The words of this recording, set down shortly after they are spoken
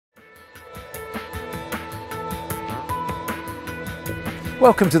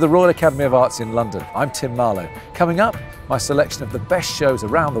Welcome to the Royal Academy of Arts in London. I'm Tim Marlow. Coming up, my selection of the best shows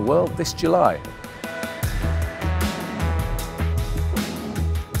around the world this July.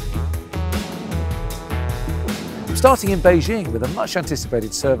 Starting in Beijing with a much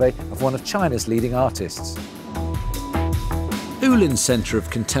anticipated survey of one of China's leading artists. Ulin Centre of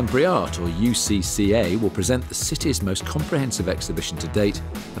Contemporary Art, or UCCA, will present the city's most comprehensive exhibition to date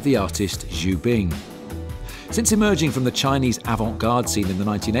of the artist Xu Bing. Since emerging from the Chinese avant-garde scene in the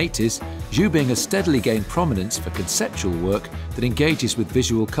 1980s, Xu Bing has steadily gained prominence for conceptual work that engages with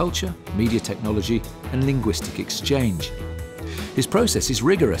visual culture, media technology and linguistic exchange. His process is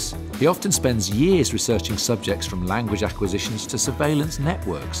rigorous. He often spends years researching subjects from language acquisitions to surveillance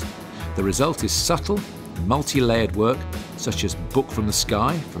networks. The result is subtle, multi-layered work such as Book from the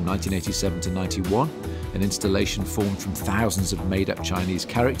Sky from 1987 to 91, an installation formed from thousands of made-up Chinese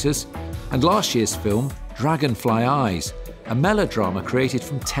characters, and last year's film Dragonfly Eyes, a melodrama created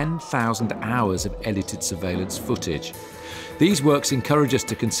from 10,000 hours of edited surveillance footage. These works encourage us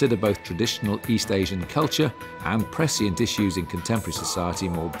to consider both traditional East Asian culture and prescient issues in contemporary society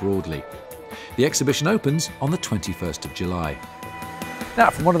more broadly. The exhibition opens on the 21st of July. Now,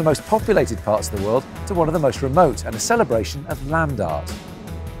 from one of the most populated parts of the world to one of the most remote, and a celebration of land art.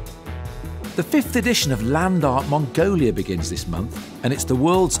 The 5th edition of Land Art Mongolia begins this month, and it's the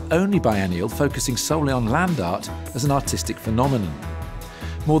world's only biennial focusing solely on land art as an artistic phenomenon.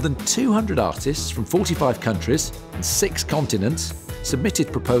 More than 200 artists from 45 countries and 6 continents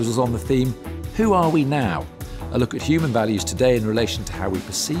submitted proposals on the theme, Who Are We Now? A look at human values today in relation to how we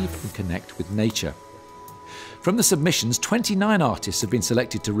perceive and connect with nature. From the submissions, 29 artists have been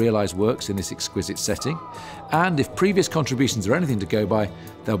selected to realise works in this exquisite setting, and if previous contributions are anything to go by,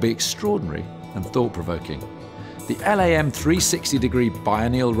 they'll be extraordinary and thought-provoking. The LAM 360-degree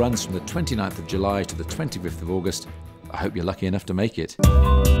biennial runs from the 29th of July to the 25th of August. I hope you're lucky enough to make it.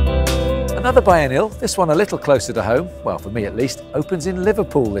 Another biennial, this one a little closer to home, well for me at least, opens in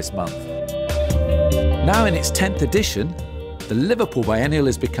Liverpool this month. Now in its 10th edition, the Liverpool Biennial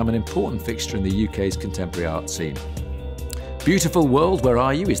has become an important fixture in the UK's contemporary art scene. Beautiful World, Where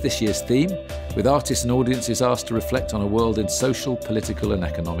Are You? Is this year's theme, with artists and audiences asked to reflect on a world in social, political and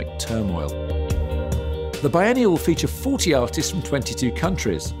economic turmoil. The Biennial will feature 40 artists from 22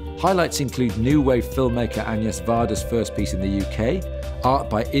 countries. Highlights include new wave filmmaker Agnes Varda's first piece in the UK, art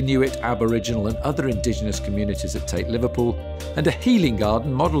by Inuit, Aboriginal and other indigenous communities at Tate Liverpool, and a healing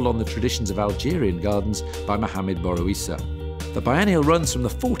garden modelled on the traditions of Algerian gardens by Mohamed Borouissa. The biennial runs from the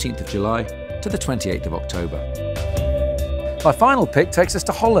 14th of July to the 28th of October. My final pick takes us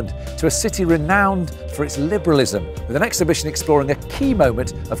to Holland, to a city renowned for its liberalism, with an exhibition exploring a key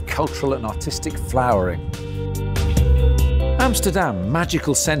moment of cultural and artistic flowering. Amsterdam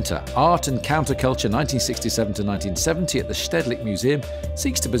Magical Centre, Art and Counterculture 1967 to 1970 at the Stedelijk Museum,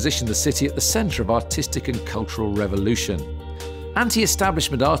 seeks to position the city at the centre of artistic and cultural revolution.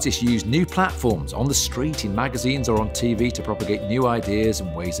 Anti-establishment artists use new platforms on the street, in magazines or on TV to propagate new ideas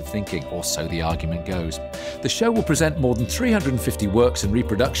and ways of thinking, or so the argument goes. The show will present more than 350 works and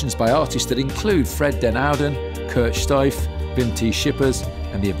reproductions by artists that include Fred Den Ouden, Kurt Stuyff, Wim T. Schippers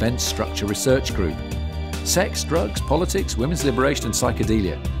and the Event Structure Research Group. Sex, drugs, politics, women's liberation and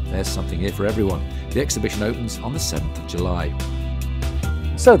psychedelia. There's something here for everyone. The exhibition opens on the 7th of July.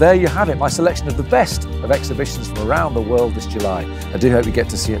 So there you have it, my selection of the best of exhibitions from around the world this July. I do hope you get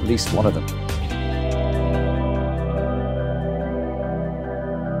to see at least one of them.